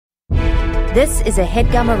This is a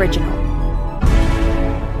HeadGum original.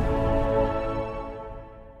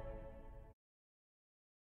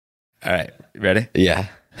 All right, ready? Yeah.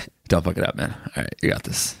 Don't fuck it up, man. All right, you got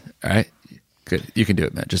this. All right, good. You can do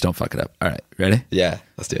it, man. Just don't fuck it up. All right, ready? Yeah.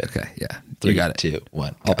 Let's do it. Okay, yeah. 3, You got it. 2,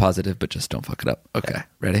 1. All go. positive, but just don't fuck it up. Okay,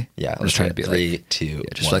 ready? Yeah. I'm just trying to be 3, like 2, yeah,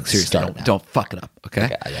 just 1. like seriously, Start now. don't fuck it up. Okay.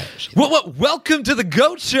 Okay, I got it. Welcome to the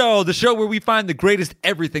GOAT Show, the show where we find the greatest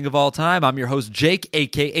everything of all time. I'm your host, Jake,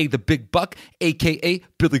 aka the Big Buck, aka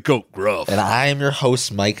Billy Goat Gruff. And I am your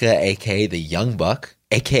host, Micah, aka the Young Buck,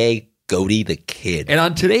 aka Goaty the Kid. And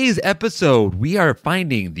on today's episode, we are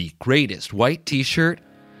finding the greatest white t-shirt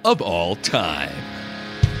of all time.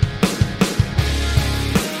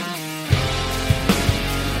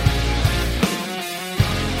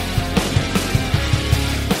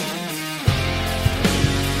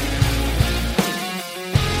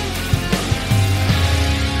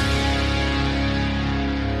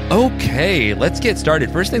 Okay, let's get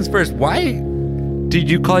started. First things first, why did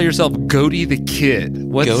you call yourself Goaty the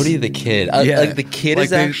Kid? Goaty the Kid. Yeah, like the kid like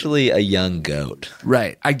is actually a young goat.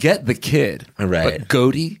 Right. I get the kid. Right. But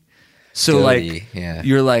Goaty? So Goaty, yeah.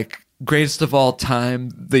 you're like greatest of all time,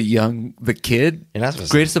 the kid? You're not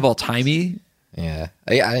supposed to- Greatest of all timey? Yeah.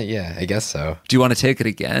 I guess so. Do you want to take it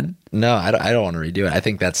again? No, I don't want to redo it. I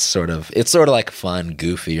think that's sort of like fun,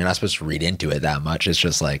 goofy. You're not supposed to read into it that much. It's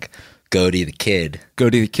just like Goaty the Kid.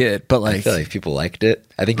 Goaty the Kid. But I like, feel like people liked it.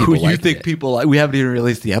 I think who people you liked think it. people like? We haven't even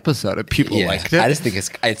released the episode and people Yeah. liked it. I just think it's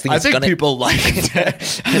I think people liked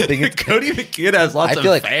it. I think it's Goaty the Kid has lots I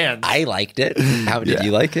feel of like fans. I liked it. How did Yeah.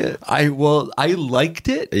 you like it? I liked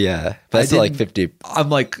it. Yeah, but that's I like didn't- 50. I'm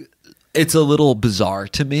like, it's a little bizarre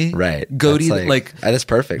to me. Right. Goaty, That's like that's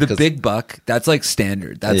perfect. the 'cause- Big Buck, that's like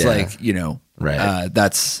standard. That's Yeah. like, you know, Right.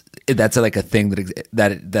 that's like a thing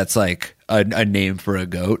that's like a name for a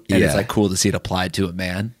goat, and it's Yeah. like cool to see it applied to a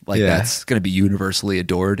man. Like Yeah. that's going to be universally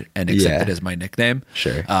adored and accepted Yeah. as my nickname.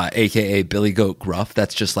 Sure. AKA Billy Goat Gruff.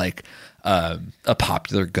 That's just like a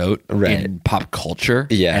popular goat Right. in pop culture.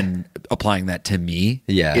 Yeah. and applying that to me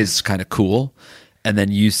Yeah. is kind of cool. And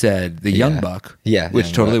then you said the Young Yeah. Buck, Yeah, which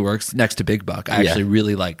Young totally Buck. works next to Big Buck. I Yeah. actually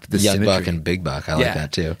really liked the Young symmetry. Buck and Big Buck. I like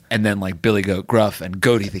that too. And then like Billy Goat Gruff and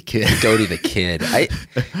Goaty the Kid. Goaty the Kid.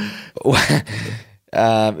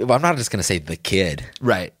 Well, I'm not just gonna say the kid.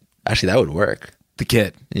 Right. Actually, that would work. The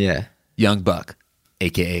Kid. Yeah, Young Buck,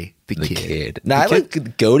 aka the the Kid. kid. No, I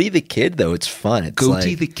like Goaty the Kid though. It's fun. It's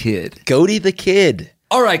Goaty like, the Kid. Goaty the Kid.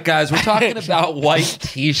 All right, guys, we're talking about white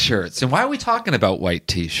t-shirts. And why are we talking about white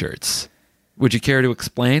t-shirts? Would you care to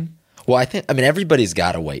explain? Well, I mean, everybody's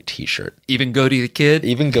got a white T-shirt. Even Goaty the Kid?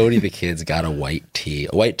 Even Goaty the Kid's got a white tee.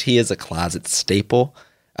 A white tee is a closet staple.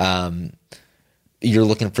 You're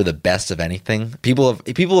looking for the best of anything. People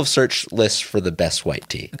have searched lists for the best white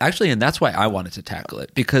tee. Actually, and that's why I wanted to tackle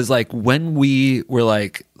it, because like when we were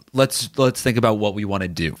like, let's think about what we want to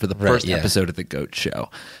do for the first yeah. episode of the GOAT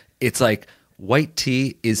Show. It's like white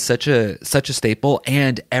tea is such a staple,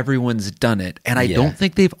 and everyone's done it, and I Yeah. don't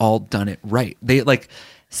think they've all done it right. They like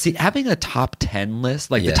see having a top 10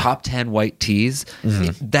 list, like the Yeah. top 10 white teas,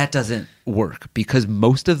 that doesn't work because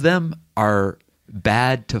most of them are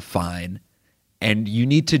bad to fine. And you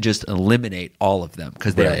need to just eliminate all of them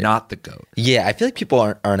because they are Right. not the GOAT. Yeah, I feel like people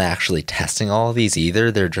aren't actually testing all of these either.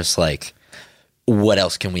 They're just like, what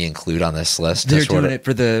else can we include on this list? They're To sort doing of- it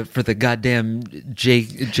for the goddamn J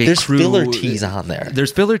There's Crew. filler tees on there.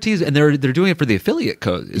 There's filler tees, and they're doing it for the affiliate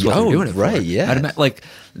code. Is what Oh, they're doing it for. right, yeah. Like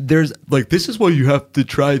there's like this is why you have to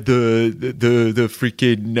try the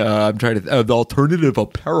freaking I'm trying to the alternative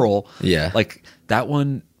apparel. Yeah. like that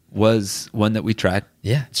one was one that we tried.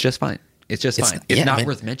 Yeah. it's just fine. It's just fine. It's yeah, not man.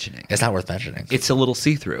 worth mentioning. It's not worth mentioning. It's a little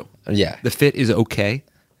see through. Yeah. The fit is okay.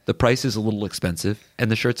 The price is a little expensive, and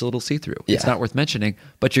the shirt's a little see-through. It's Yeah. not worth mentioning,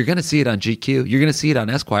 but you're going to see it on GQ. You're going to see it on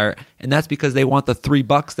Esquire, and that's because they want the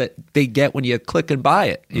 $3 that they get when you click and buy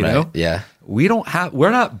it. You Right, know? yeah. We're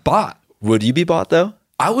not bought. Would you be bought though?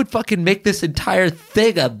 I would fucking make this entire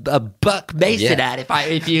thing a buck Mason Yeah. at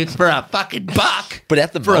if you for a fucking buck. But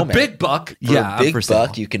at the for moment, a big buck, For yeah, a big for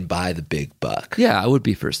buck, sale. you can buy the big buck. Yeah, I would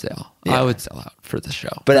be for sale. Yeah. I would sell out for the show.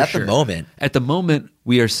 But for at the moment,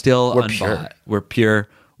 we are still we're unbought. pure. We're pure.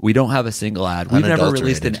 We don't have a single ad. We've never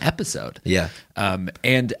released an Unadulterated. episode. Yeah.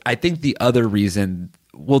 And I think the other reason,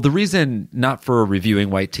 the reason not for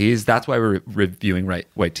reviewing white teas, that's why we're reviewing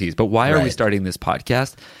white teas. But why are we Right. starting this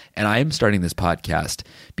podcast? And I am starting this podcast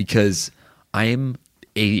because I am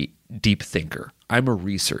a deep thinker. I'm a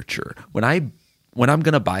researcher. When I'm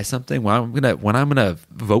going to buy something, when I'm going to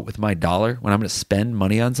vote with my dollar, when I'm going to spend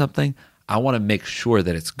money on something, I want to make sure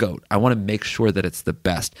that it's GOAT. I want to make sure that it's the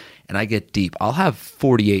best. And I get deep. I'll have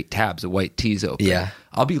 48 tabs of white teas open. Yeah.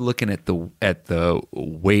 I'll be looking at the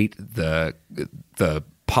weight, the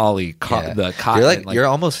poly, the cotton. You're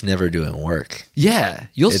almost never doing work. Yeah,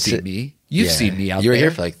 you'll see me. You've seen me out there. You were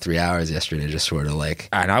here for like 3 hours yesterday, just sort of like.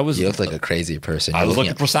 And I was. You looked like a crazy person. I was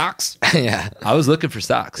looking for socks. Yeah. I was looking for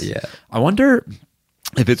socks. Yeah. I wonder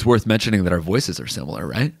if it's worth mentioning that our voices are similar,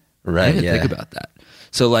 right? Right. I didn't Yeah. think about that.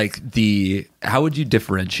 So, like, how would you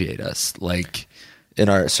differentiate us? Like, In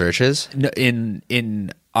our searches,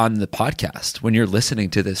 in on the podcast when you're listening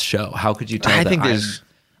to this show, how could you tell I that think there's-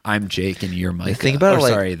 I'm Jake and you're Micah? Think about or it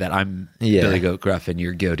like- sorry, that I'm Yeah. Billy Goat Gruff and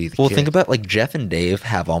you're Goaty the well, Kid. think about like Jeff and Dave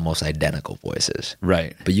have almost identical voices,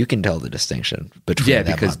 right. but you can tell the distinction between Yeah,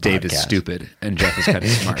 them because on Dave is podcast. stupid and Jeff is kind of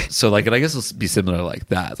smart. So, like, I guess it'll be similar like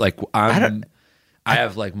that. Like, I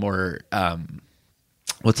have like more.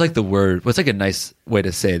 What's like the word? What's like a nice way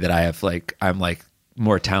to say that I have like I'm like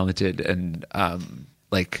more talented and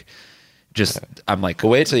like just I'm like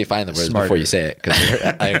Well, wait till you find the words Smarter. before you say it,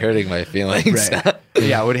 because I'm hurting my feelings. right.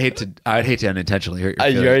 Yeah, I would hate to unintentionally hurt your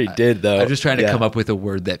You feelings. already did, though. I'm just trying to Yeah. come up with a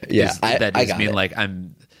word that Yeah, is, I does got mean it. like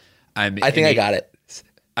I'm I think I got it.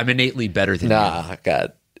 I'm innately better than you. Nah,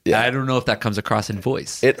 God. Yeah. I don't know if that comes across in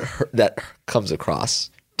voice. That comes across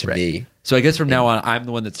to me. So I guess from now on, I'm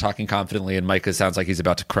the one that's talking confidently, and Micah sounds like he's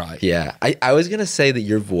about to cry. Yeah. I was going to say that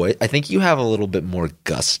your voice, I think you have a little bit more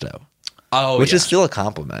gusto, Oh, which yeah. is still a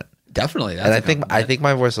compliment. Definitely. That's And a I think compliment.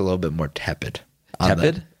 my voice is a little bit more tepid. on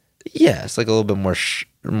Tepid? Yeah, it's like a little bit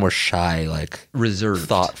more shy, like Reserved.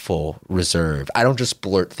 thoughtful, reserved. I don't just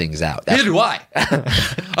blurt things out. Neither do I.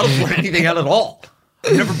 I don't blurt anything out at all.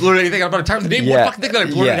 I never blurted anything out about a time. Name Yeah. one fucking thing that I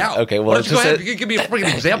blurted Yeah. out. Okay, well, why don't it's you go just ahead and give me a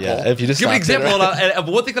freaking example? Yeah, if you just give me an stopped it example of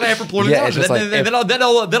one thing that I ever blurted Yeah, out. it's just Then, like then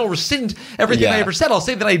I'll rescind everything Yeah. I ever said. I'll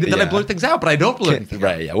say that I Yeah. blurt things out, but I don't blurt anything out.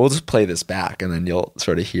 Right, yeah. We'll just play this back and then you'll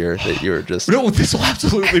sort of hear that you were just No, this will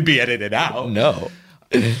absolutely be edited out. No.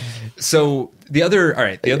 So the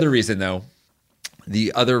other reason though,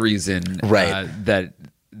 Right.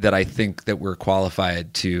 that I think that we're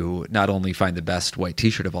qualified to not only find the best white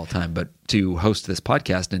T-shirt of all time, but to host this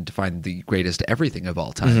podcast and to find the greatest everything of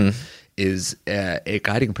all time is a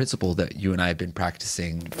guiding principle that you and I have been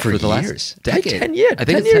practicing for the years. last decade. 10 years. I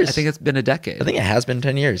think 10 years. I think it's been a decade. I think it has been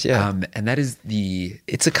 10 years, yeah. And that is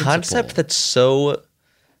It's a concept that's so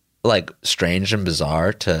like strange and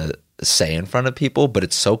bizarre to say in front of people, but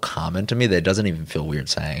it's so common to me that it doesn't even feel weird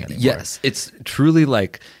saying anymore. Yes, it's truly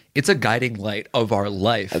like it's a guiding light of our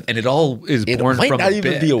life, and it all is It born might from not a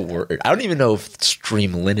even bit. be a word. I don't even know if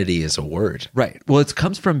streamlinity is a word. Right. Well, it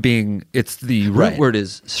comes from being. It's the root Right. word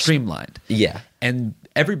is streamlined. Yeah. and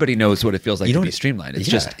everybody knows what it feels like You to don't- be streamlined. It's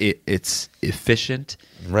yeah. just it's efficient,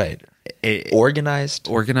 Right. it- Organized.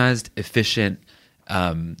 organized, efficient,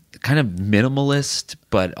 kind of minimalist,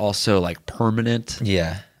 but also like permanent.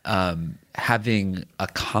 Yeah. Having a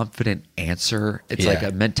confident answer. It's Yeah. like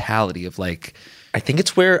a mentality of like, I think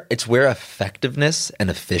it's where effectiveness and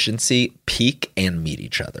efficiency peak and meet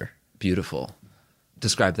each other. beautiful.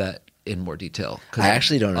 Describe that in more detail. 'Cause I I'm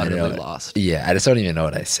actually don't utterly know. lost. Yeah, I just don't even know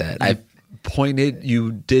what I said. I pointed.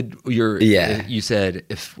 You did your. Yeah. You said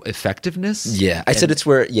effectiveness. Yeah, I said it's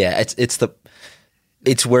where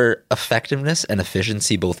it's where effectiveness and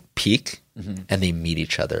efficiency both peak and they meet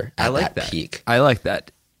each other at I like that that. peak. I like that.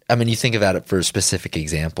 I mean, you think about it for specific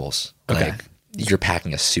examples. Okay. Like you're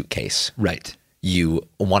packing a suitcase. Right. You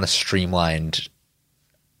want a streamlined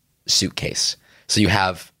suitcase. So you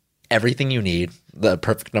have everything you need, the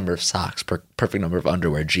perfect number of socks, perfect number of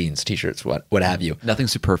underwear, jeans, t-shirts, what have you. Nothing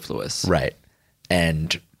superfluous. Right.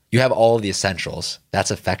 And you have all of the essentials.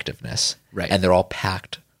 That's effectiveness. Right. And they're all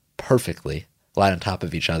packed perfectly, lined on top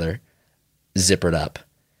of each other, zippered up.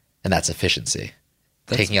 And that's efficiency.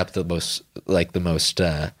 Taking up the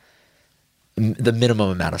minimum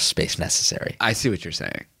amount of space necessary. I see what you're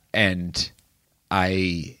saying, and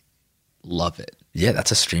I love it. Yeah,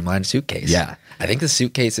 that's a streamlined suitcase. Yeah. I think the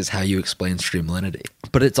suitcase is how you explain streamlinity.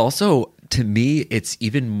 But it's also, to me, it's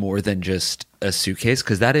even more than just a suitcase,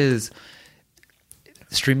 because that is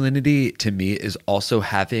streamlinity to me is also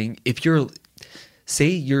having, if you're, say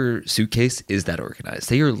your suitcase is that organized,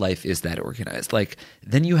 say your life is that organized, like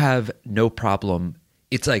then you have no problem.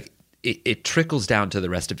 It's like it trickles down to the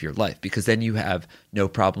rest of your life, because then you have no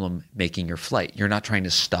problem making your flight. You're not trying to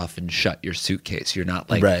stuff and shut your suitcase. You're not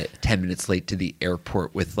like Right. 10 minutes late to the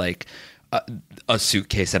airport with like a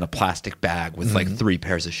suitcase and a plastic bag with like 3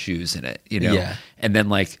 pairs of shoes in it, you know? Yeah. And then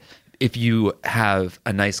like if you have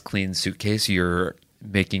a nice clean suitcase, you're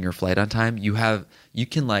making your flight on time, you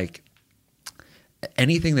can like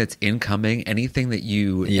anything that's incoming, anything that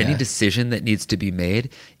any decision that needs to be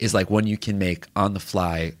made is like one you can make on the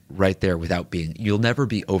fly right there without you'll never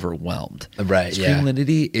be overwhelmed. Right.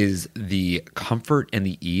 Streamlinity is the comfort and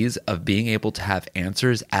the ease of being able to have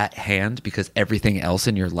answers at hand because everything else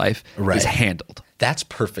in your life is handled. That's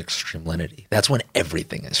perfect streamlinity. That's when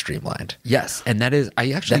everything is streamlined. Yes. And that is,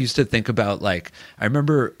 I actually used to think about like, I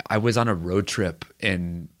remember I was on a road trip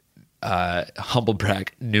in humble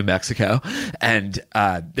brag, New Mexico, and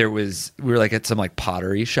we were like at some like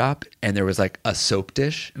pottery shop, and there was like a soap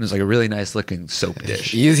dish, and it was like a really nice looking soap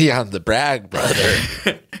dish. Easy on the brag, brother.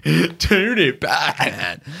 Turn it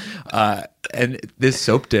back. And this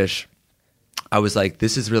soap dish, I was like,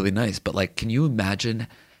 this is really nice, but like, can you imagine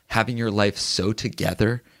having your life so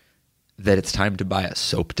together that it's time to buy a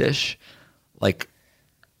soap dish? Like,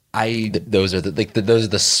 those are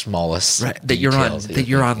the smallest that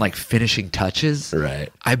you're on like finishing touches.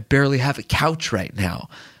 Right. I barely have a couch right now.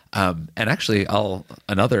 And actually,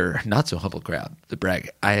 another not so humble brag.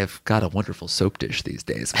 I have got a wonderful soap dish these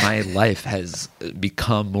days. My life has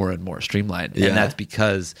become more and more streamlined, and that's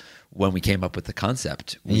because when we came up with the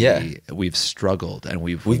concept, we've struggled and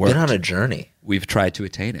we've worked. Been on a journey. We've tried to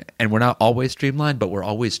attain it, and we're not always streamlined, but we're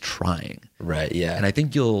always trying. Right. Yeah. And I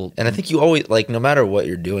think you always, like, no matter what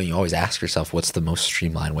you're doing, you always ask yourself, what's the most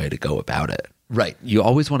streamlined way to go about it? Right. You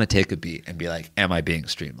always want to take a beat and be like, am I being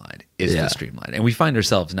streamlined? Is this streamlined? And we find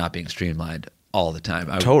ourselves not being streamlined all the time.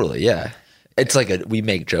 Totally. Yeah. It's like we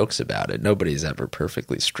make jokes about it. Nobody's ever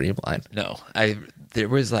perfectly streamlined. No, I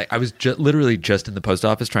was literally just in the post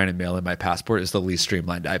office trying to mail in my passport. Is the least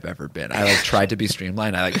streamlined I've ever been. I like tried to be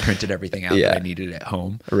streamlined. I like printed everything out that I needed at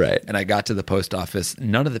home. Right. And I got to the post office.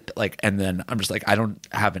 None of the and then I'm just like, I don't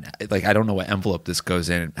know what envelope this goes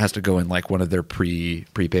in. It has to go in like one of their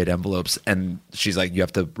prepaid envelopes. And she's like, you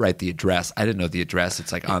have to write the address. I didn't know the address.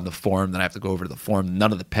 It's like on the form. Then I have to go over to the form.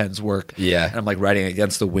 None of the pens work. Yeah. And I'm like writing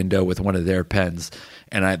against the window with one of their pens.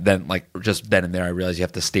 And I then like just then and there I realized you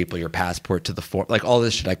have to staple your passport to the form. Like all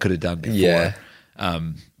this shit I could have done before. Yeah.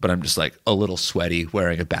 But I'm just like a little sweaty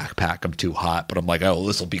wearing a backpack. I'm too hot, but I'm like, oh,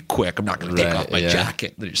 this will be quick. I'm not going to take off my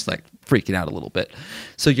jacket. They're just like freaking out a little bit.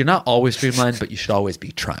 So you're not always streamlined, but you should always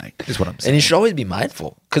be trying is what I'm saying. And you should always be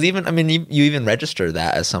mindful. Because you even register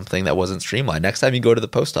that as something that wasn't streamlined. Next time you go to the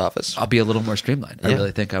post office, I'll be a little more streamlined. I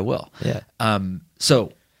really think I will. Yeah.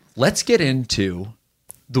 So let's get into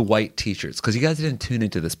the white t-shirts, because you guys didn't tune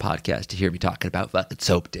into this podcast to hear me talking about fucking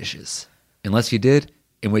soap dishes. Unless you did,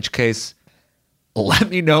 in which case, let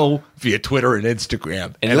me know via Twitter and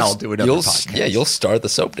Instagram, and I'll do another podcast. Yeah, you'll start the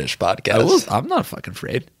soap dish podcast. I'm not fucking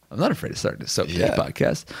afraid. I'm not afraid of starting a soap dish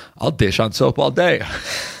podcast. I'll dish on soap all day.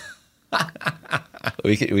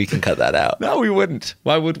 We can cut that out. No, we wouldn't.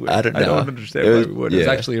 Why would we? I don't know. I don't understand why we would. Yeah. It was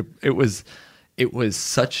actually it was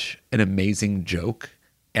such an amazing joke.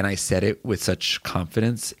 And I said it with such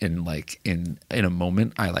confidence in a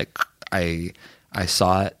moment. I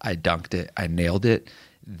saw it, I dunked it, I nailed it,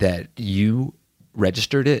 that you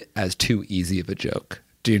registered it as too easy of a joke.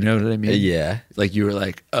 Do you know what I mean? Yeah. Like you were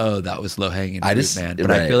like, oh, that was low hanging fruit, man. But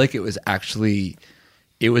right. I feel like it was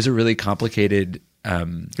a really complicated.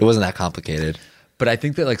 It wasn't that complicated. But I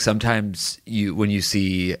think that like sometimes when you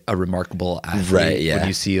see a remarkable athlete, when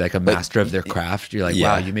you see like a master of their craft, you're like,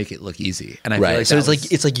 wow, you make it look easy. And I feel like so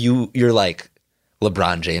it's like you're like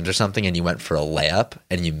LeBron James or something, and you went for a layup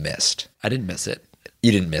and you missed. I didn't miss it.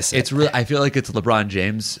 You didn't miss it. It's really. I feel like it's LeBron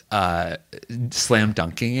James slam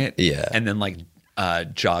dunking it, and then like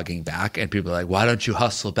jogging back, and people are like, why don't you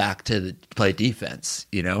hustle back to play defense?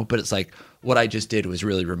 You know, but it's like, what I just did was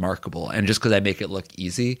really remarkable. And just because I make it look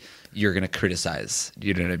easy, you're going to criticize.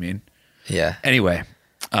 You know what I mean? Yeah. Anyway,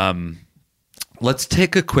 let's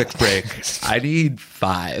take a quick break. I need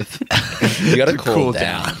 5. You got to cool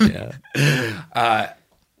down. Yeah.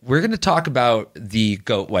 We're going to talk about the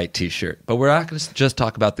goat white t-shirt, but we're not going to just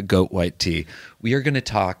talk about the goat white tee. We are going to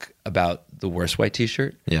talk about the worst white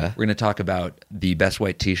t-shirt. Yeah. We're going to talk about the best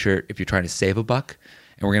white t-shirt if you're trying to save a buck.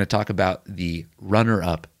 And we're going to talk about the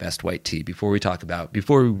runner-up best white tee before we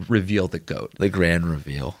reveal the GOAT. The grand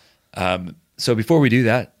reveal. So before we do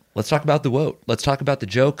that, let's talk about the WOAT. Let's talk about the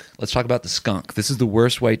joke. Let's talk about the skunk. This is the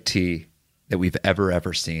worst white tee that we've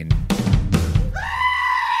ever seen.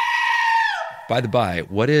 By the by,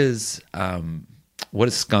 what does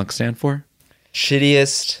skunk stand for?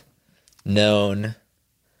 Shittiest known,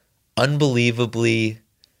 unbelievably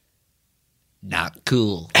not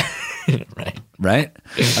cool. Right?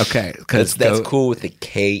 Okay. That's cool with the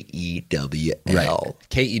K-E-W-L. Right.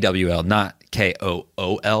 K-E-W-L, not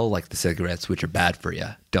K-O-O-L, like the cigarettes, which are bad for you.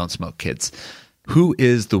 Don't smoke, kids. Who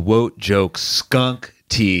is the WOAT joke skunk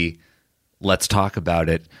tee? Let's talk about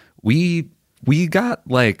it. We we got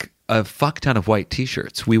like a fuck ton of white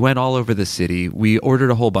t-shirts. We went all over the city. We ordered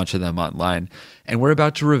a whole bunch of them online, and we're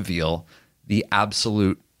about to reveal the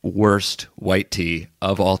absolute worst white tee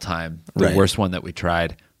of all time. The Right. worst one that we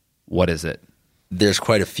tried. What is it? There's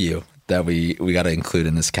quite a few that we got to include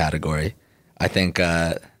in this category. I think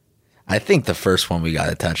the first one we got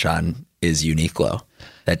to touch on is Uniqlo.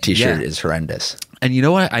 That t-shirt Yeah. is horrendous. And you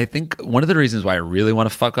know what? I think one of the reasons why I really want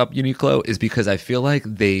to fuck up Uniqlo is because I feel like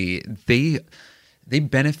they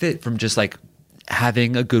benefit from just like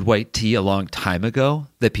having a good white tee a long time ago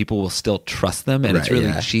that people will still trust them, and it's Right, really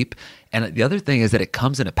yeah. cheap. And the other thing is that it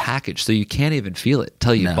comes in a package, so you can't even feel it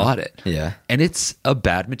till you No. bought it. Yeah. And it's a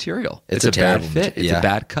bad material. It's a a bad terrible fit. mat- It's yeah. a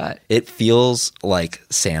bad cut. It feels like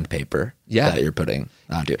sandpaper Yeah. that you're putting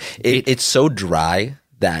onto it. It's so dry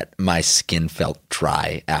that my skin felt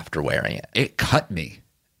dry after wearing it. It cut me.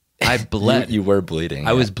 I bled. You were bleeding.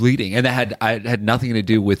 I was bleeding, and I had nothing to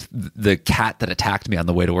do with the cat that attacked me on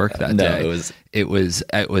the way to work that No, day. it was it was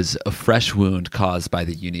a fresh wound caused by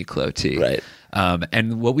the Uniqlo tee. Right.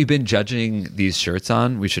 And what we've been judging these shirts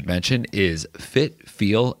on, we should mention, is fit,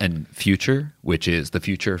 feel, and future, which is the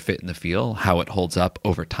future, fit, and the feel, how it holds up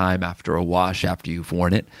over time after a wash, after you've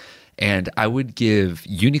worn it. And I would give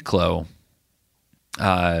Uniqlo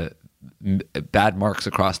bad marks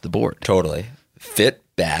across the board. totally fit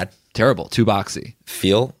bad, Terrible, too boxy.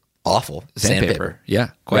 feel awful, sandpaper. Yeah,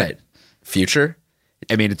 quite. Right. Future,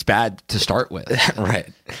 I mean, it's bad to start with. right.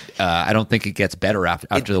 I don't think it gets better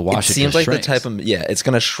after the wash. It seems just like shrinks. the type of it's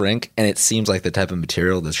going to shrink, and it seems like the type of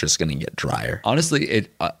material that's just going to get drier. Honestly,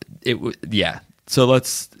 yeah. So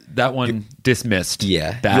that one dismissed.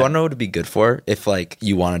 Yeah, That- you want to know what it'd be good for if like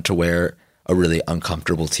you wanted to wear a really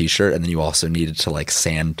uncomfortable t-shirt, and then you also needed to like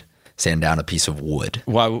sand down a piece of wood.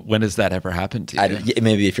 Why? When has that ever happened to you?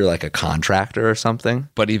 Maybe if you're like a contractor or something.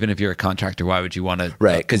 But even if you're a contractor, why would you want to?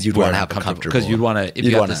 Right, 'cause you'd wanna have a comfortable- Because you'd want to. If you'd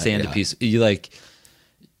you have wanna- to sand a yeah. piece, you like.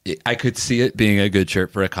 I could see it being a good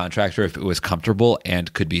shirt for a contractor if it was comfortable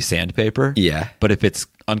and could be sandpaper. Yeah. But if it's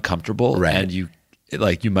uncomfortable Right. and you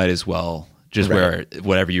might as well just wear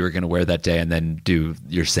whatever you were going to wear that day and then do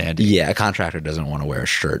your sanding. Yeah, a contractor doesn't want to wear a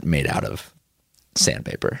shirt made out of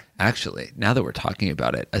sandpaper. Actually, now that we're talking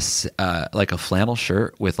about it, like a flannel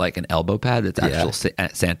shirt with like an elbow pad that's actual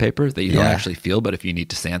sandpaper that you don't Yeah. actually feel, but if you need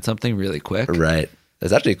to sand something really quick, Right.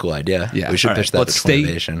 That's actually a cool idea. yeah, We should all pitch right, that let's to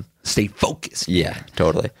Twinnovation. stay focused. Yeah,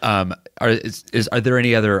 totally. Are there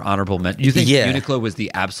any other honorable mentions? You think Yeah. Uniqlo was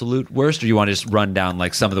the absolute worst, or you want to just run down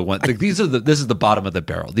like some of the ones? Like this is the bottom of the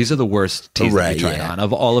barrel. These are the worst tees that Right, we tried yeah. on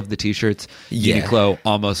of all of the t-shirts. Yeah. Uniqlo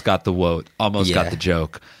almost got the woat, almost got Yeah. the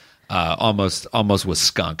joke, almost was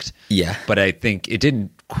skunked. Yeah. but I think it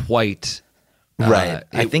didn't quite. Right.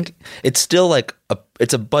 I think it's still like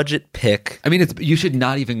it's a budget pick. I mean, you should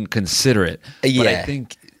not even consider it. But Yeah.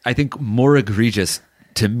 I think more egregious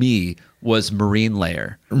to me was Marine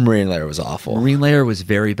Layer. Marine Layer was awful. Marine Layer was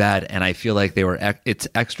very bad, and I feel like it's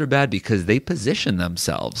extra bad because they position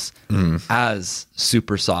themselves as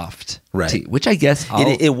super soft Right. tee, which I guess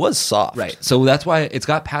It was soft. right. So that's why it's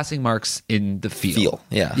got passing marks in the feel.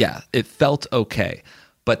 Yeah. yeah. It felt okay,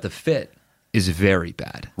 but the fit is very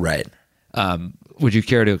bad. Right. Would you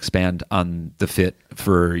care to expand on the fit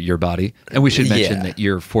for your body? And we should mention Yeah. that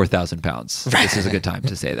you're 4,000 pounds. This is a good time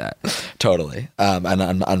to say that. Totally. And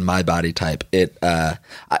on my body type, I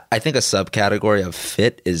think a subcategory of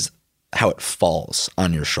fit is how it falls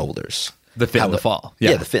on your shoulders. The fit How in the it- fall.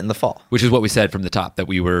 Yeah, the fit in the fall. Which is what we said from the top, that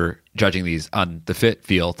we were judging these on the fit,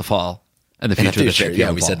 feel, the fall, and the In the future, the future, fit, feel, yeah,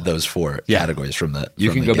 and we fall. said those four Yeah. categories from the. You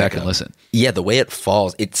from can the go back get-go. and listen. Yeah, the way it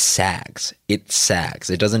falls, it sags. It sags.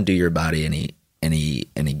 It doesn't do your body any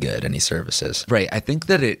good, any services. Right. I think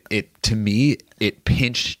that it to me, it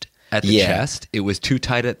pinched at the Yeah. chest. It was too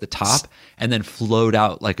tight at the top and then flowed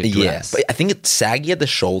out like a Yeah, dress. but I think it's saggy at the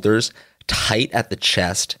shoulders, tight at the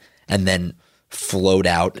chest, and then flowed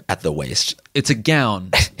out at the waist. It's a gown.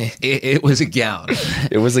 It was a gown.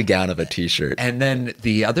 It was a gown of a t-shirt. And then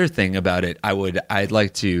the other thing about it, I'd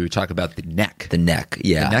like to talk about the neck. The neck,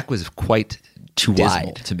 yeah. The neck was quite Too dismal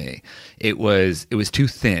wide. to me. It was too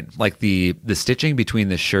thin. Like the stitching between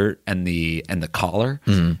the shirt and the collar.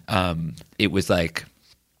 Mm-hmm. It was like,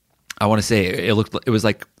 I want to say it was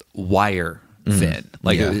like wire thin.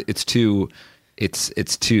 Like Mm-hmm. Yeah. it's too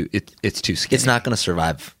skinny. It's not going to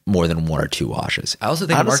survive more than one or two washes. I also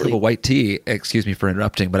think the mark Honestly, of a white tee, excuse me for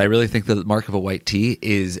interrupting, but I really think the mark of a white tee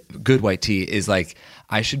good white tee is like,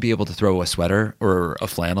 I should be able to throw a sweater or a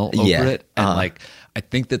flannel over Yeah. it. And like, I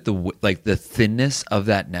think that the thinness of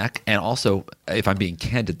that neck, and also, if I'm being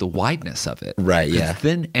candid, the wideness of it. Right, yeah. It's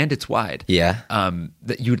thin and it's wide. Yeah.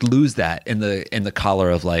 That you'd lose that in the collar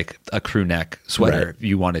of like a crew neck sweater Right. if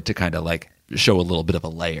you wanted to kind of like show a little bit of a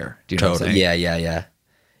layer. Do you know what I'm saying? Yeah.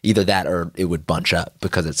 Either that or it would bunch up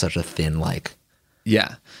because it's such a thin like.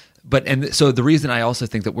 Yeah. But and so the reason I also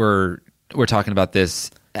think that we're talking about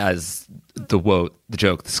this as the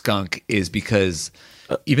joke, the skunk, is because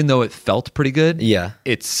even though it felt pretty good,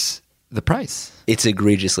 it's the price. It's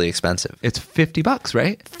egregiously expensive. It's $50,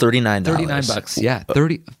 right? $39. $39. Yeah.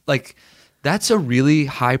 30 like that's a really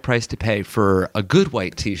high price to pay for a good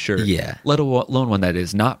white t-shirt. Yeah. Let alone one that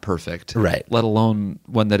is not perfect. Right. Let alone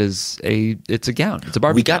one that is it's a gown. It's a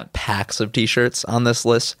Barbie We got gown. packs of t-shirts on this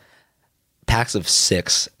list. Packs of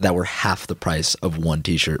 6 that were half the price of one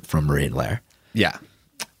t-shirt from Marine Lair. Yeah.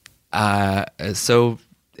 So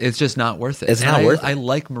it's just not worth it. It's And not worth it. I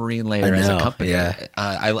like Marine Layer as a company. Yeah.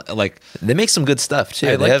 I like They make some good stuff too. I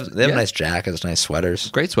They like- have yeah. nice jackets, nice sweaters.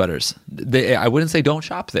 great sweaters. I wouldn't say don't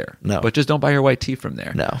shop there. No. But just don't buy your white tee from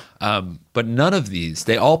there. No. But none of these,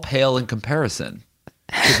 they all pale in comparison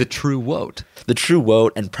to the true woat. The true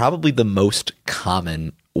woat and probably the most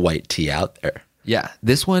common white tee out there. Yeah.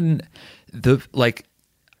 This one,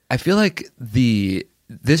 I feel like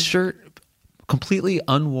this shirt, completely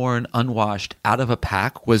unworn, unwashed, out of a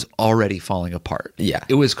pack, was already falling apart. Yeah.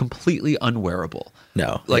 It was completely unwearable.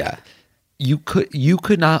 No. Like yeah. you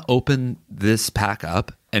could not open this pack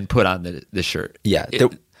up and put on the shirt. Yeah.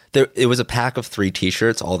 It was a pack of 3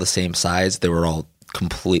 t-shirts, all the same size. They were all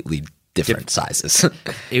completely different sizes.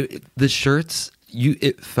 The shirts,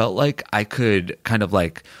 it felt like I could kind of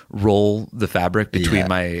like roll the fabric between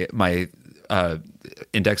my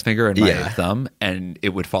index finger and my thumb, and it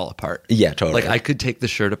would fall apart. Yeah, totally. Like I could take the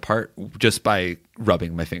shirt apart just by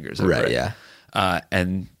rubbing my fingers over it. Yeah.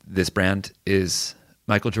 And this brand is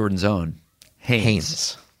Michael Jordan's own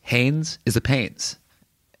Hanes. Hanes is a Pains.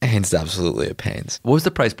 Hanes is absolutely a Pains. What was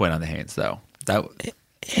the price point on the Hanes though?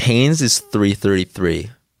 Hanes is $3.33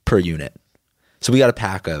 per unit. So we got a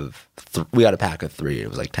pack of 3. It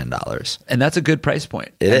was like $10. And that's a good price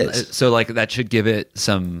point. It And is. So like that should give it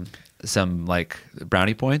some like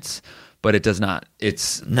brownie points, but it does not.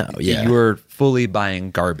 It's you're fully buying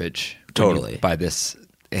garbage. when you Totally. buy this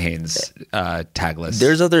Hanes tagless.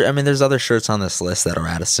 There's other shirts on this list that are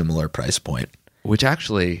at a similar price point. Which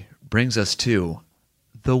actually brings us to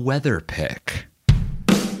the weather pick.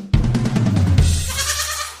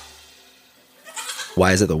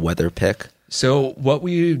 Why is it the weather pick? So what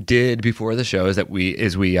we did before the show is that we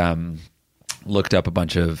looked up a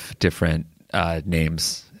bunch of different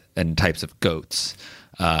names and types of goats.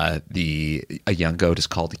 A young goat is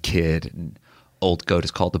called a kid, and old goat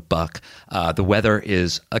is called a buck. The weather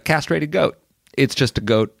is a castrated goat. It's just a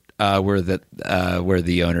goat where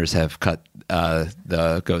the owners have cut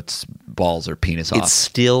the goat's balls or penis off. It's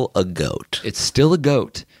still a goat. It's still a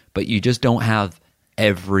goat, but you just don't have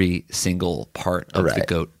every single part of the Right.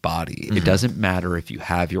 goat body. It doesn't matter if you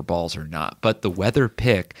have your balls or not. But the weather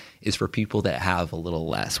pick is for people that have a little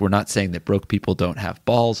less. We're not saying that broke people don't have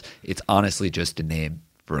balls. It's honestly just a name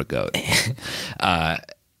for a goat.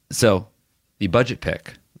 So the budget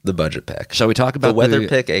pick. The budget pick. Shall we talk about the weather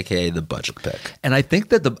pick, aka the budget pick? And I think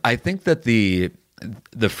that the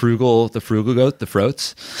frugal goat, the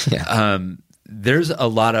Froats. Yeah. There's a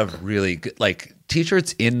lot of really good, like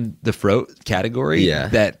t-shirts in the Froat category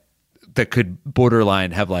that could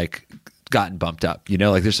borderline have like gotten bumped up. You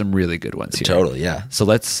know, like there's some really good ones here. Totally, yeah. So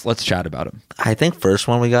let's chat about them. I think first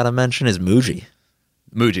one we got to mention is Muji.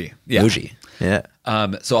 Muji, yeah. Muji, yeah.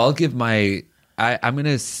 So I'll give I'm going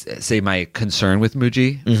to say my concern with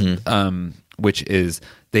Muji, which is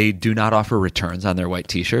they do not offer returns on their white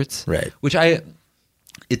t-shirts. Right. Which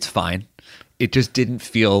it's fine. It just didn't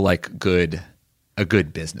feel like a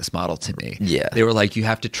good business model to me. Yeah. They were like, you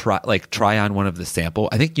have to try on one of the sample.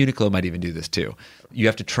 I think Uniqlo might even do this too. You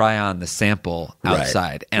have to try on the sample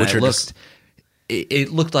outside. And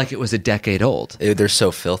it looked like it was a decade old. They're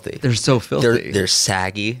so filthy. They're so filthy. They're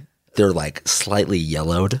saggy. They're like slightly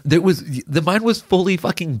yellowed. Mine was fully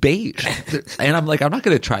fucking beige, and I'm like, I'm not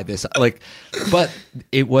going to try this. Like, but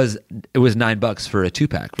it was $9 for a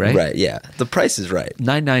 2-pack, right? Right. Yeah. The price is right.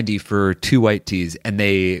 $9.90 for 2 white tees, and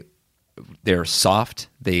they're soft.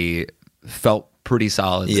 They felt pretty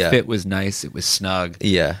solid. The fit was nice. It was snug.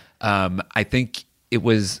 Yeah. I think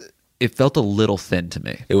it felt a little thin to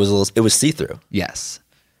me. It was see through. Yes.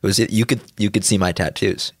 It was. You could see my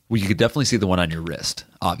tattoos. Well, you could definitely see the one on your wrist,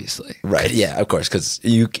 obviously. Right. Yeah. Of course, because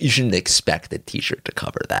you shouldn't expect the t-shirt to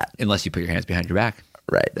cover that. Unless you put your hands behind your back.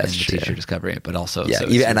 Right. That's and the true. t-shirt is covering it, but also Yeah. so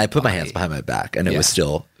is And your I put my body. hands behind my back, and it was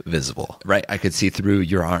still visible. Right. I could see through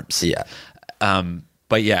your arms. Yeah.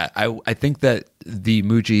 But yeah, I think that the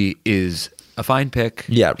Muji is a fine pick.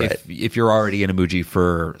 Yeah, right. If you're already in a Muji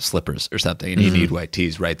for slippers or something and you need white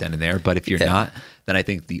tees right then and there. But if you're not, then I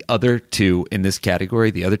think the other two in this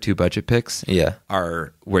category, the other two budget picks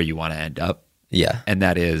are where you want to end up. Yeah. And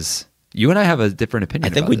that is, you and I have a different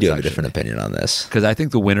opinion. I think we do have a different opinion on this. Because I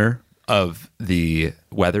think the winner of the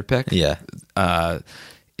weather pick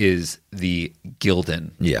is the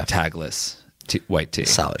Gildan tagless white tee.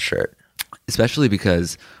 Solid shirt. Especially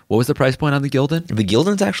because, what was the price point on the Gildan? The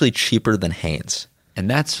Gildan's actually cheaper than Hanes. And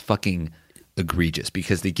that's fucking egregious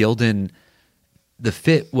because the Gildan, the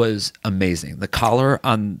fit was amazing. The collar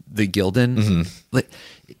on the Gildan, like,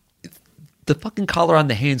 the fucking collar on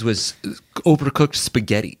the Hanes was overcooked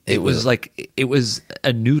spaghetti. It was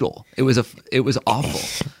a noodle. It was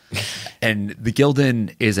awful. And the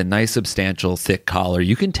Gildan is a nice, substantial, thick collar.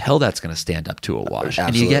 You can tell that's going to stand up to a wash.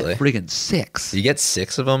 Absolutely. And you get friggin' 6. You get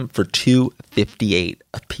 6 of them for $258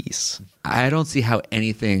 a piece. I don't see how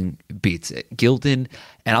anything beats it. Gildan,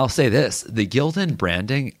 and I'll say this, the Gildan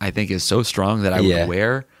branding I think is so strong that I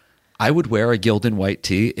would wear a Gildan white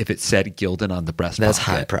tee if it said Gildan on the breast That's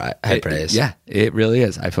pocket. high praise. Yeah, it really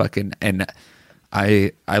is. I like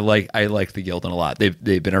the Gildan a lot.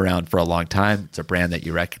 They've been around for a long time. It's a brand that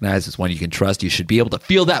you recognize. It's one you can trust. You should be able to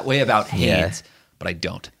feel that way about Hanes, but I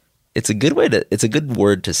don't. It's a good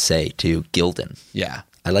word to say to Gildan. Yeah.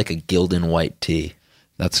 I like a Gildan white tee.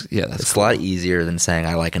 It's a lot easier than saying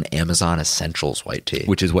I like an Amazon Essentials white tee,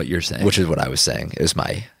 which is what you're saying. Which is what I was saying. Is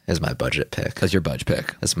my budget pick. That's your budge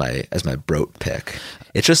pick. As my broat pick.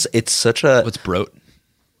 It's such a what's broat?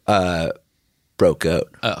 Broat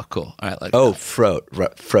goat. Oh, cool. All right. Froat.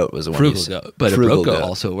 Froat was the one. Frugal goat, but Frugal a broat goat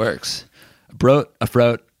also works. A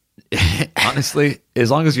froat. Honestly,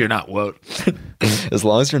 as long as you're not woat. As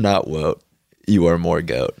long as you're not woat, you are more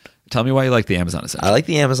goat. Tell me why you like the Amazon Essentials. I like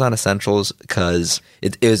the Amazon Essentials because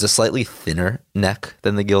it is a slightly thinner neck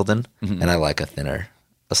than the Gildan, and I like a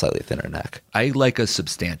slightly thinner neck. I like a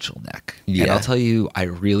substantial neck. Yeah. And I'll tell you, I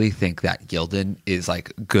really think that Gildan is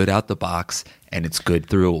like good out the box and it's good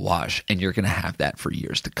through a wash, and you're going to have that for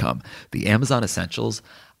years to come. The Amazon Essentials,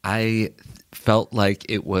 I felt like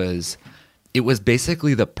it was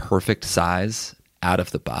basically the perfect size out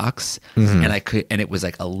of the box, and it was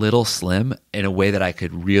like a little slim in a way that I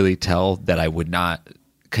could really tell that I would not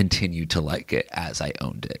continue to like it as I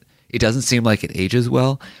owned it. It doesn't seem like it ages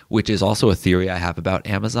well, which is also a theory I have about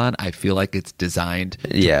Amazon. I feel like it's designed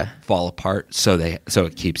to fall apart so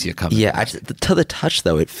it keeps you coming. Yeah, to the touch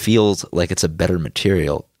though, it feels like it's a better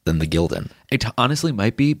material than the Gildan. It honestly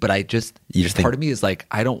might be, but you just think, part of me is like,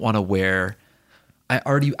 I don't want to wear.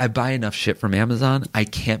 I buy enough shit from Amazon. I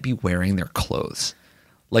can't be wearing their clothes.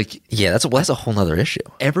 Like, yeah, that's a whole nother issue.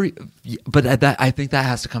 But I think that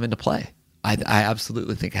has to come into play. I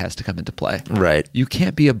absolutely think it has to come into play. Right. You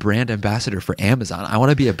can't be a brand ambassador for Amazon. I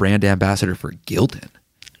want to be a brand ambassador for Gildan.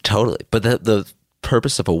 Totally. But the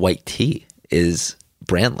purpose of a white tee is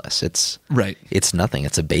brandless. It's right. It's nothing.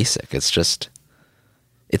 It's a basic. It's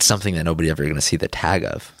something that nobody ever going to see the tag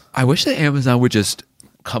of. I wish that Amazon would just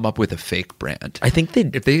come up with a fake brand. I think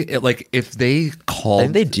if they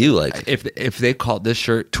called this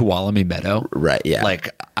shirt Tuolumne Meadow, right? Yeah,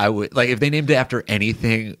 like I would if they named it after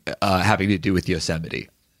anything having to do with Yosemite,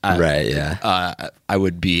 right? Yeah, I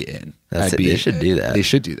would be in. They should do that. They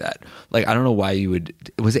should do that. Like, I don't know why you would.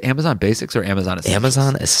 Was it Amazon Basics or Amazon Essentials?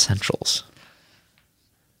 Amazon Essentials.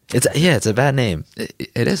 It's a bad name.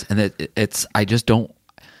 It is, and it's. I just don't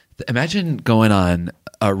imagine going on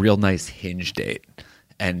a real nice Hinge date.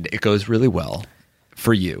 And it goes really well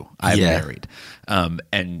for you. I'm married.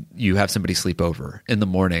 And you have somebody sleep over. In the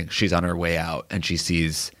morning, she's on her way out and she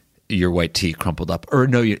sees your white tee crumpled up. Or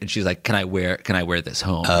no, and she's like, can I wear this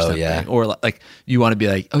home? Oh, or something? yeah. Or like, you want to be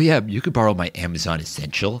like, oh, yeah, you could borrow my Amazon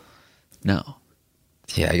Essential. No.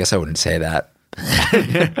 Yeah, I guess I wouldn't say that.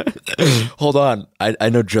 Hold on. I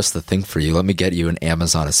know just the thing for you. Let me get you an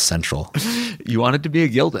Amazon Essential. You want it to be a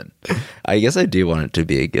Gildan. I guess I do want it to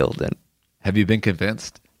be a Gildan. Have you been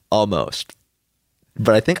convinced? Almost.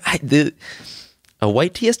 But I think a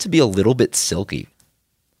white tee has to be a little bit silky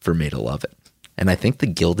for me to love it. And I think the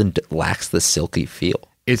Gildan lacks the silky feel.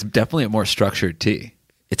 It's definitely a more structured tee.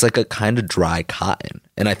 It's like a kind of dry cotton.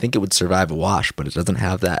 And I think it would survive a wash, but it doesn't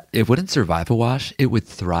have that. It wouldn't survive a wash. It would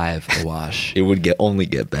thrive a wash. It would only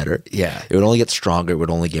get better. Yeah. It would only get stronger. It would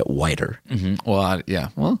only get whiter. Mm-hmm. Well, yeah.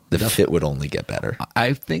 Well, the fit would only get better.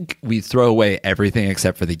 I think we throw away everything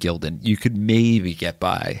except for the Gildan. You could maybe get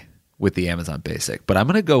by with the Amazon Basic, but I'm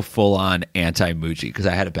going to go full on anti-Muji because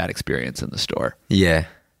I had a bad experience in the store. Yeah.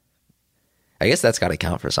 I guess that's got to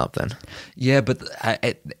count for something. Yeah, but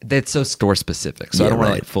that's so store specific, so I don't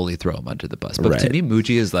want to fully throw them under the bus. But to me,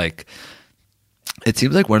 Muji is like, It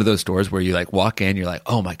seems like one of those stores where you like walk in, you're like,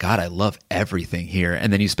 oh my God, I love everything here.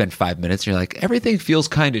 And then you spend 5 minutes and you're like, everything feels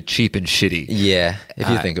kind of cheap and shitty. Yeah, if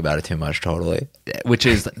you think about it too much, totally. Which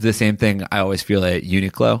is the same thing I always feel at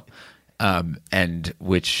Uniqlo, and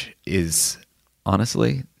which is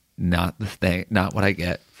honestly not the thing, not what I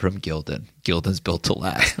get from Gildan. Gildan's built to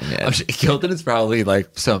last. Yeah. Gildan is probably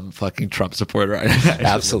like some fucking Trump supporter.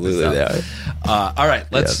 Absolutely, they are. All right,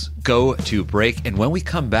 let's go to break. And when we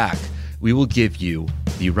come back, we will give you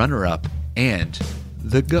the runner-up and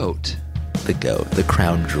the GOAT. The GOAT, the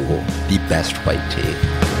crown jewel, the best white tea.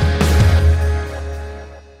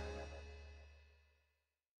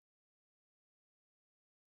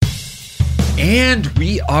 And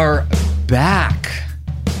we are back.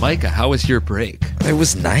 Micah, how was your break? It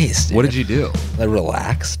was nice, dude. What did you do? I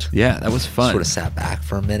relaxed. Yeah, that was fun. Sort of sat back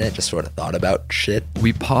for a minute, just sort of thought about shit.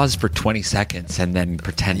 We paused for 20 seconds and then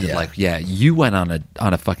pretended Yeah. you went on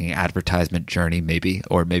a fucking advertisement journey, maybe,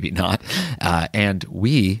 or maybe not. And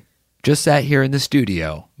we just sat here in the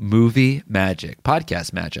studio, movie magic,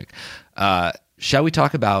 podcast magic. Shall we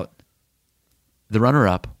talk about the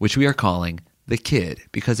runner-up, which we are calling The Kid,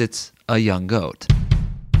 because it's a young goat?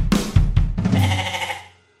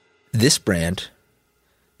 This brand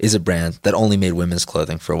is a brand that only made women's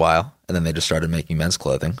clothing for a while, and then they just started making men's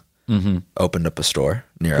clothing. Mm-hmm. Opened up a store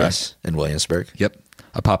near us in Williamsburg. Yep,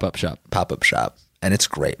 a pop-up shop. Pop-up shop, and it's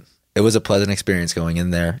great. It was a pleasant experience going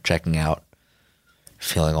in there, checking out,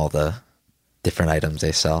 feeling all the different items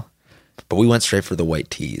they sell. But we went straight for the white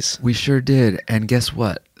tees. We sure did, and guess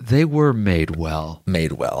what? They were made well.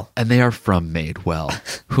 Made well. And they are from Made Well,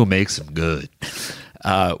 who makes them good.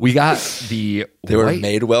 We got the They were white-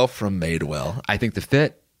 made well from Made Well. I think the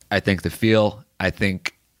fit, I think the feel, I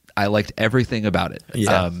think I liked everything about it.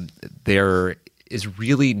 Yeah. There is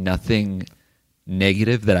really nothing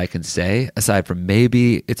negative that I can say, aside from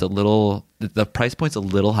maybe it's a little, the price point's a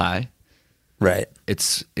little high. Right.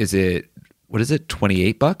 What is it,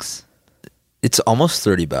 $28? It's almost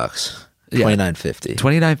 $30. Yeah. $29.50.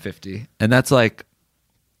 $29.50. And that's like,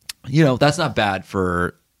 that's not bad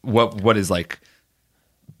for what is like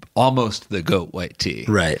almost the GOAT white tee.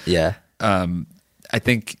 Right. Yeah. I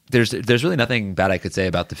think there's really nothing bad I could say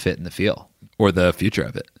about the fit and the feel or the future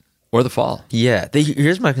of it or the fall. Yeah.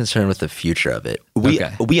 Here's my concern with the future of it.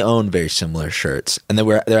 We own very similar shirts, and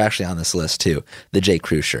they're actually on this list too. The J.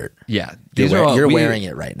 Crew shirt. Yeah. You're wearing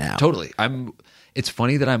it right now. Totally. It's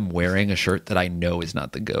funny that I'm wearing a shirt that I know is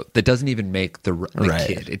not the GOAT. That doesn't even make the Right.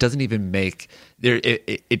 kid. It doesn't even make there.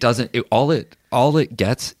 It doesn't. All it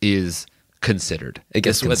gets is considered. It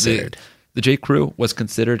gets That's what considered. The J. Crew was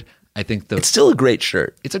considered. I think It's still a great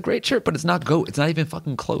shirt. it's a great shirt, but it's not GOAT. It's not even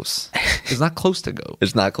fucking close. It's not close to GOAT.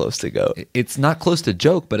 It's not close to go. It's not close to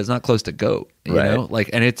joke, but it's not close to GOAT. You Right. know, like,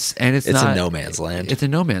 and it's It's not in no man's land. It's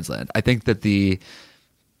in no man's land. I think that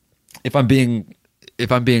if I'm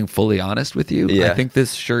being fully honest with you, Yeah. I think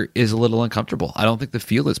this shirt is a little uncomfortable. I don't think the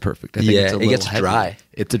feel is perfect. I think Yeah, it's a it little gets heavy. dry.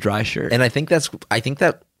 It's a dry shirt. And I think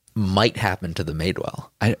that might happen to the Madewell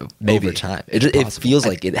Maybe over time. It's It possible. feels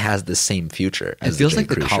like it has the same future. It As feels J. like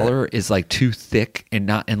the Crew shirt. collar is like too thick and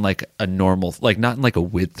not in like a normal, like not in like a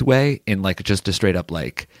width way, in like just a straight up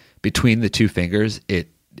like between the two fingers.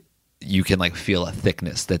 You can like feel a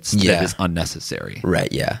thickness that is unnecessary.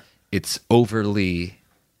 Right. Yeah. It's overly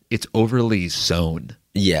sewn.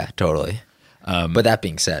 Yeah. Totally. But that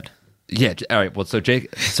being said, Yeah. All right. Well, so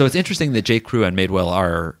it's interesting that J. Crew and Madewell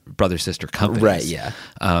are brother sister companies, Right, yeah.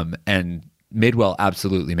 And Madewell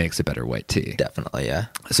absolutely makes a better white tee. definitely. Yeah.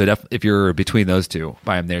 So if you're between those two,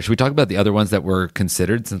 buy them there. Should we talk about the other ones that were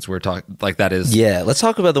considered, since we're talking like that is? Yeah. Let's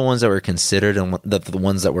talk about the ones that were considered and the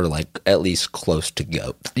ones that were like at least close to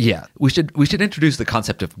GOAT. Yeah. We should introduce the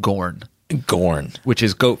concept of GORN, Gorn. which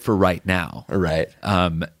is GOAT for right now. Right.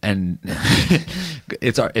 And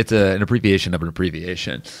it's an abbreviation of an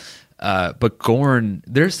abbreviation. But GORN,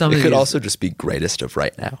 there's some. It of could these- also just be greatest of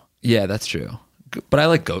right now. Yeah, that's true. But I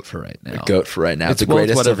like GOAT for right now. GOAT for right now. It's the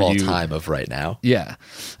greatest of whatever all you- time of right now. Yeah.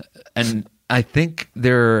 And I think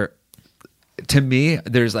to me,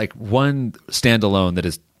 there's like one standalone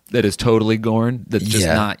that is totally Gorn, that's just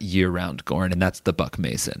Yeah. not year-round Gorn, and that's the Buck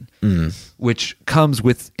Mason, which comes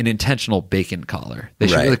with an intentional bacon collar. They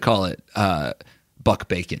should Right. really call it Buck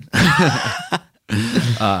Bacon.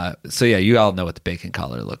 So yeah, you all know what the bacon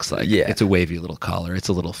collar looks like. Yeah. It's a wavy little collar. It's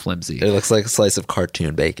a little flimsy. It looks like a slice of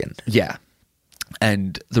cartoon bacon. Yeah.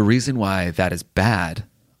 And the reason why that is bad,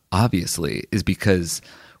 obviously, is because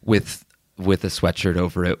with a sweatshirt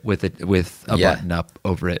over it, with a Yeah. button up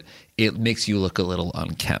over it, it makes you look a little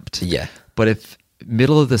unkempt. Yeah. But if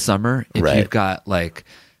middle of the summer, if Right. you've got like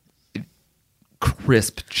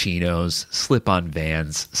crisp chinos, slip-on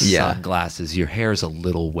Vans, Yeah. sunglasses. Your hair's a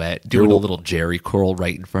little wet. Doing a little Jerry curl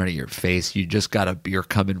right in front of your face. You just got a beer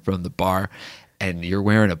coming from the bar, and you're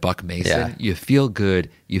wearing a Buck Mason. Yeah. You feel good.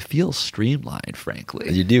 You feel streamlined,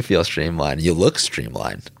 frankly. You do feel streamlined. You look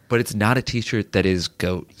streamlined. But it's not a T-shirt that is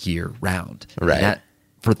GOAT year round. Right. And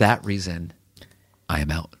for that reason, I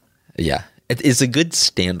am out. Yeah. It's a good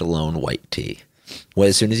standalone white tee. Well,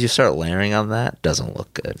 as soon as you start layering on that, it doesn't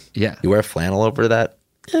look good. Yeah. You wear flannel over that?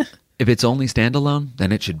 If it's only standalone,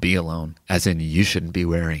 then it should be alone. As in, you shouldn't be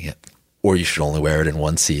wearing it. Or you should only wear it in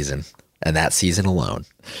one season, and that season alone.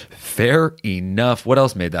 Fair enough. What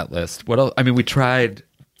else made that list? What else? I mean, we tried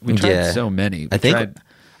so many. I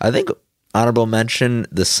think honorable mention,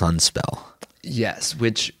 the Sunspell. Yes,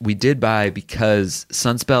 which we did buy because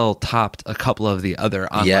Sunspell topped a couple of the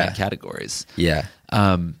other online categories. Yeah.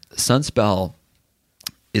 Sunspell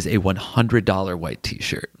is a $100 white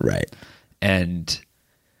T-shirt. Right. And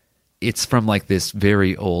it's from like this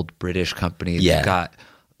very old British company. Yeah. They've got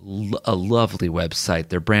a lovely website.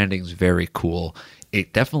 Their branding's very cool.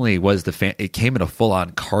 It definitely was it came in a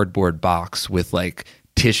full-on cardboard box with like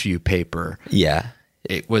tissue paper. Yeah.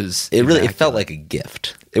 It was It felt like a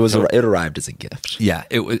gift. It arrived as a gift. Yeah,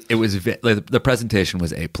 it was the presentation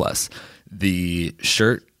was A+. The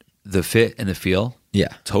shirt, the fit and the feel,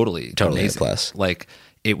 totally amazing. A+. Like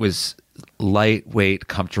it was lightweight,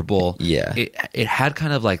 comfortable. Yeah. It had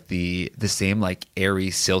kind of like the same like airy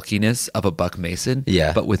silkiness of a Buck Mason,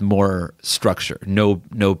 but with more structure. No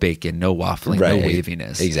bacon, no waffling, no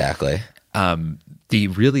waviness. Exactly.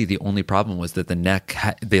 The only problem was that the neck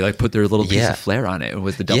they like put their little piece of flair on it. It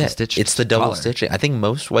was the double stitch. It's the double collar. stitching. I think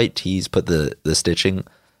most white tees put the stitching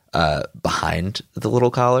behind the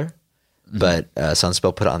little collar, but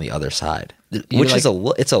Sunspell put it on the other side, which is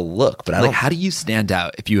it's a look. But I don't. How do you stand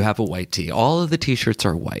out if you have a white tee? All of the T-shirts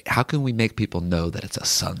are white. How can we make people know that it's a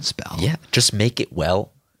Sunspell? Yeah, just make it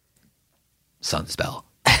well. Sunspell.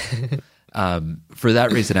 For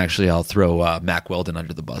that reason, actually, I'll throw Mack Weldon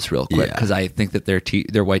under the bus real quick because I think that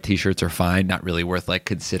their white T-shirts are fine, not really worth like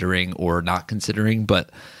considering or not considering.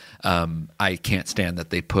 But I can't stand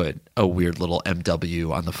that they put a weird little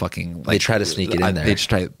MW on the fucking. Like, they try to sneak it in there. They just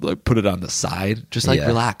try to like, put it on the side, just like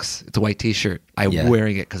relax. It's a white T-shirt. I'm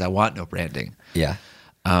wearing it because I want no branding. Yeah.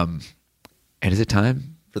 And is it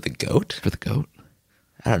time for the goat? For the goat?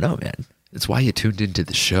 I don't know, man. It's why you tuned into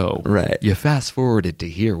the show. Right. You fast forwarded to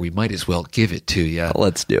here. We might as well give it to you.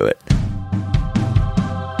 Let's do it.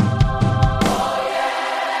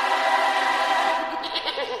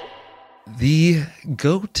 The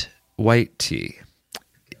GOAT white tee.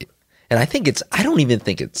 And I don't even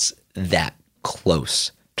think it's that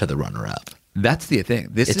close to the runner-up. That's the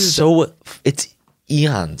thing. It's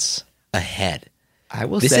eons ahead. I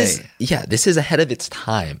will say, this is ahead of its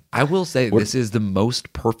time. I will say this is the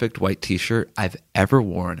most perfect white T-shirt I've ever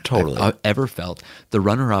worn. Totally. I've ever felt. The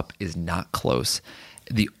runner-up is not close.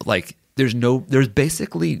 There's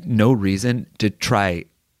basically no reason to try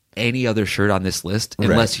any other shirt on this list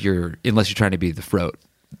unless you're trying to be the Froat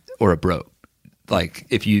or a Broat. Like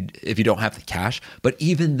if you don't have the cash, but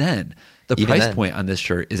even then. The price point on this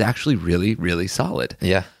shirt is actually really, really solid.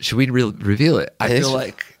 Yeah. Should we reveal it? I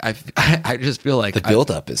just feel like the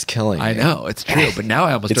buildup is killing me. I know it's true, but now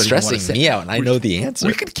I almost it's don't even want to stressing say, me out, and I know the answer.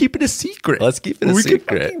 We could keep it a secret. Let's keep it a secret. We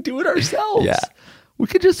could fucking do it ourselves. Yeah. We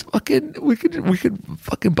could just fucking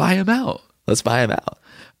fucking buy him out. Let's buy him out,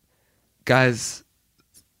 guys.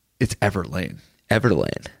 It's Everlane.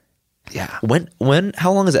 Everlane. Yeah.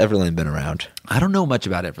 How long has Everlane been around? I don't know much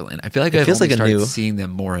about Everlane. I feel like I've only started seeing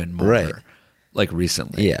them more and more, like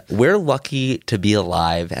recently. Yeah, we're lucky to be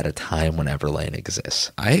alive at a time when Everlane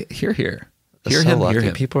exists. I hear him.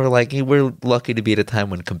 People are like, hey, we're lucky to be at a time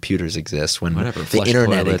when computers exist, when whatever, the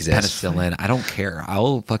internet exists. Penicillin. I don't care. I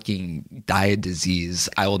will fucking die a disease.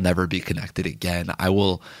 I will never be connected again.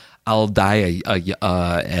 I'll die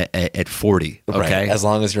at 40. Okay, right. As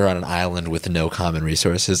long as you're on an island with no common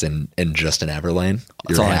resources and just an Everlane,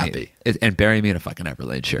 you're happy. And bury me in a fucking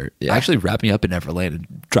Everlane shirt. Yeah. Actually, wrap me up in Everlane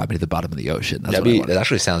and drop me to the bottom of the ocean. That's that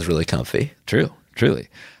actually sounds really comfy. Truly.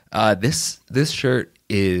 This shirt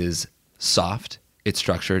is soft. It's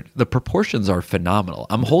structured. The proportions are phenomenal.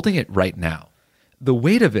 I'm holding it right now. The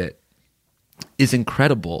weight of it is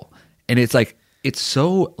incredible, and it's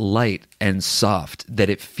so light and soft that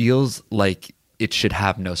it feels like it should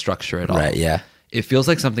have no structure at all. Right, yeah. It feels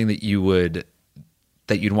like something that you'd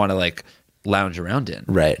want to like lounge around in.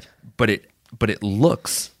 Right. But it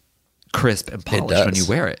looks crisp and polished when you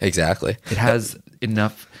wear it. Exactly. It has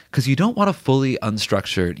enough, because you don't want a fully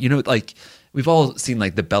unstructured, like we've all seen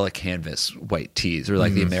like the Bella Canvas white tees or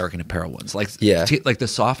like the American Apparel ones. Like like the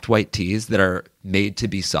soft white tees that are made to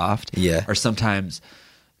be soft are sometimes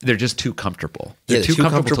they're just too comfortable. They're too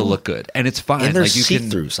comfortable to look good. And it's fine. And they're like you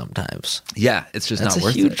see-through sometimes. Yeah, it's just That's not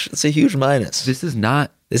worth it. It's a huge minus. This is not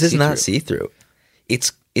see-through.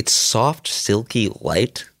 It's soft, silky,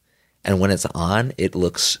 light, and when it's on, it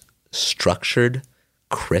looks structured,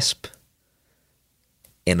 crisp,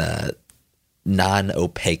 in a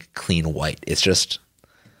non-opaque, clean white. It's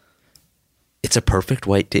a perfect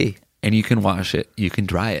white tee. And you can wash it. You can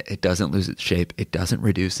dry it. It doesn't lose its shape. It doesn't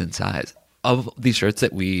reduce in size. Of these shirts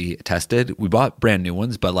that we tested, we bought brand new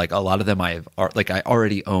ones, but like a lot of them I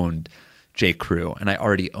already owned J. Crew and I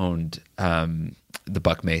already owned the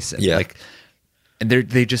Buck Mason. Yeah. Like, and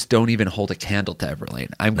they just don't even hold a candle to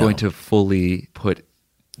Everlane. I'm going to fully put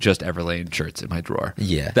just Everlane shirts in my drawer.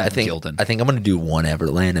 Yeah. That Gildan. I think I'm going to do one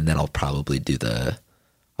Everlane and then I'll probably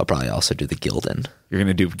also do the Gildan. You're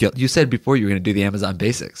going to do, you said before you were going to do the Amazon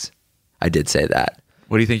Basics. I did say that.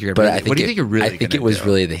 What do you think you're going to do? What do you think you're really going to do? I think it was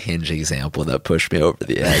really the Hinge example that pushed me over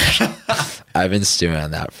the edge. I've been stewing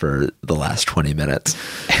on that for the last 20 minutes,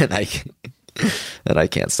 and I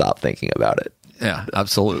can't stop thinking about it. Yeah,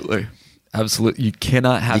 absolutely. Absolutely. You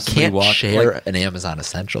cannot have share an Amazon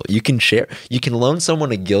essential. You can loan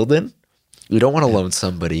someone a Gildan. You don't want to loan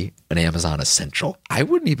somebody an Amazon essential. I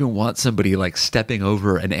wouldn't even want somebody like stepping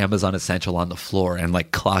over an Amazon essential on the floor and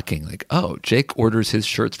like clocking like, oh, Jake orders his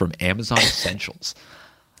shirts from Amazon Essentials.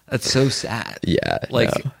 That's so sad. Yeah.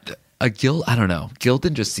 Like I don't know.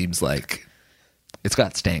 Gildan just seems like it's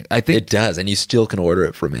got stank. I think it does. And you still can order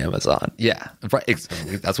it from Amazon. Yeah.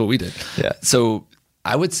 That's what we did. Yeah. So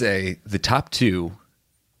I would say the top two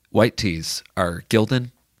white tees are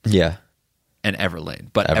Gildan. Yeah. And Everlane.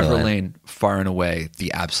 But Everlane far and away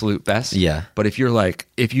the absolute best. Yeah. But if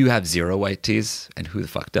you have zero white tees, and who the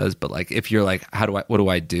fuck does, but like if you're like, what do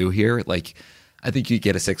I do here? Like I think you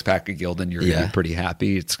get a 6-pack of Gildan, you're gonna be pretty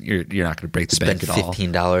happy. You're not gonna break the bank at all.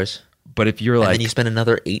 Spend $15. But if you're like, and then you spend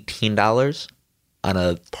another $18 on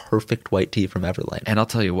a perfect white tee from Everlane. And I'll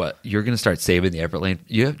tell you what, you're going to start saving the Everlane.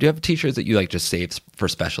 Do you have t-shirts that you like just save for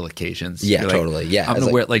special occasions? Yeah, you're like, totally. Yeah. I'm going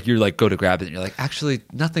to wear it. Like you like go to grab it and you're like, actually,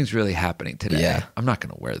 nothing's really happening today. Yeah. I'm not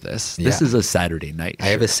going to wear this. Yeah. This is a Saturday night shirt. I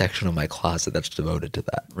have a section of my closet that's devoted to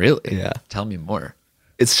that. Really? Yeah. Tell me more.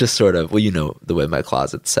 It's just sort of, well, you know, the way my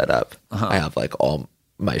closet's set up. I have like all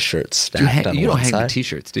my shirts stacked on one side. You don't hang the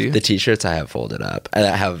t-shirts, do you? The t-shirts I have folded up. And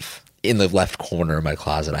I have... in the left corner of my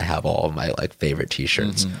closet, I have all of my like favorite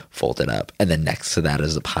t-shirts folded up. And then next to that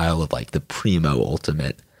is a pile of like the primo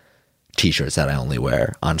ultimate t-shirts that I only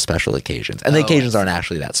wear on special occasions. And the occasions aren't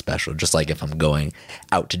actually that special. Just like if I'm going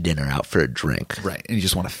out to dinner, out for a drink. Right. And you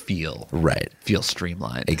just want to feel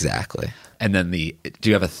streamlined. Exactly. And then do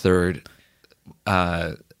you have a third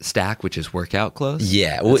stack, which is workout clothes?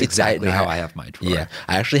 Yeah. Well, that's exactly how I have my drawer. Yeah.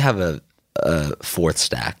 I actually have a fourth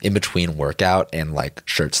stack in between workout and like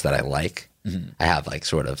shirts that I like. I have like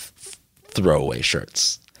sort of throwaway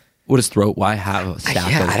shirts. What is why have a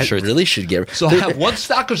stack of shirts? I really should get. So I have one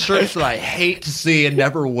stack of shirts that I hate to see and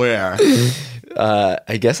never wear.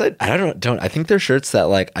 I guess I don't. I think they're shirts that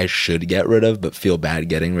like I should get rid of, but feel bad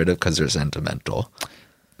getting rid of because they're sentimental.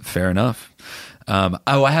 Fair enough.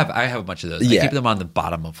 I have a bunch of those. I keep them on the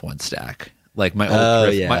bottom of one stack, like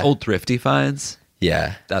my old thrifty finds.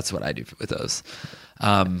 Yeah. That's what I do with those.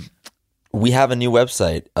 We have a new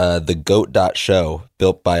website, thegoat.show,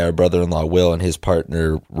 built by our brother-in-law Will and his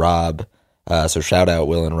partner Rob. So shout out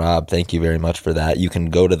Will and Rob. Thank you very much for that. You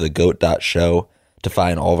can go to thegoat.show to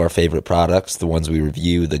find all of our favorite products, the ones we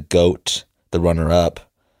review, the GOAT, the runner-up,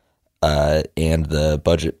 and the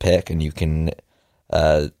budget pick. And you can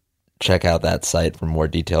check out that site for more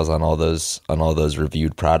details on all those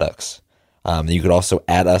reviewed products. You could also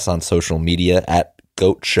add us on social media at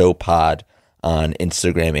Goat Show Pod on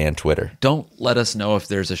Instagram and Twitter. Don't let us know if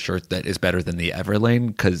there's a shirt that is better than the Everlane,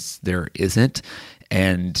 because there isn't.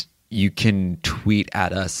 And you can tweet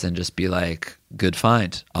at us and just be like, good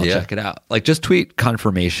find. I'll check it out. Like just tweet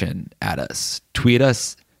confirmation at us. Tweet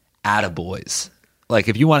us attaboys. Like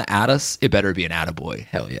if you want to add us, it better be an attaboy.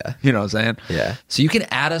 Hell yeah. You know what I'm saying? Yeah. So you can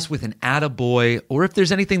add us with an attaboy, or if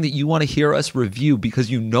there's anything that you want to hear us review because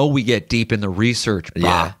you know we get deep in the research.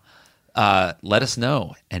 Let us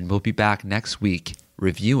know. And we'll be back next week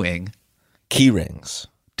reviewing Key Rings.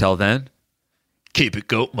 Till then, keep it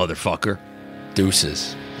goat, motherfucker.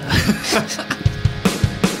 Deuces.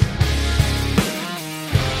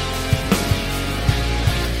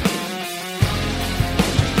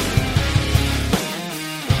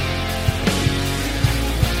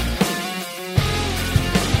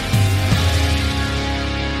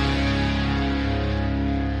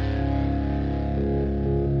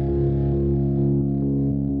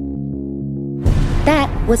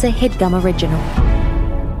 was a HeadGum original.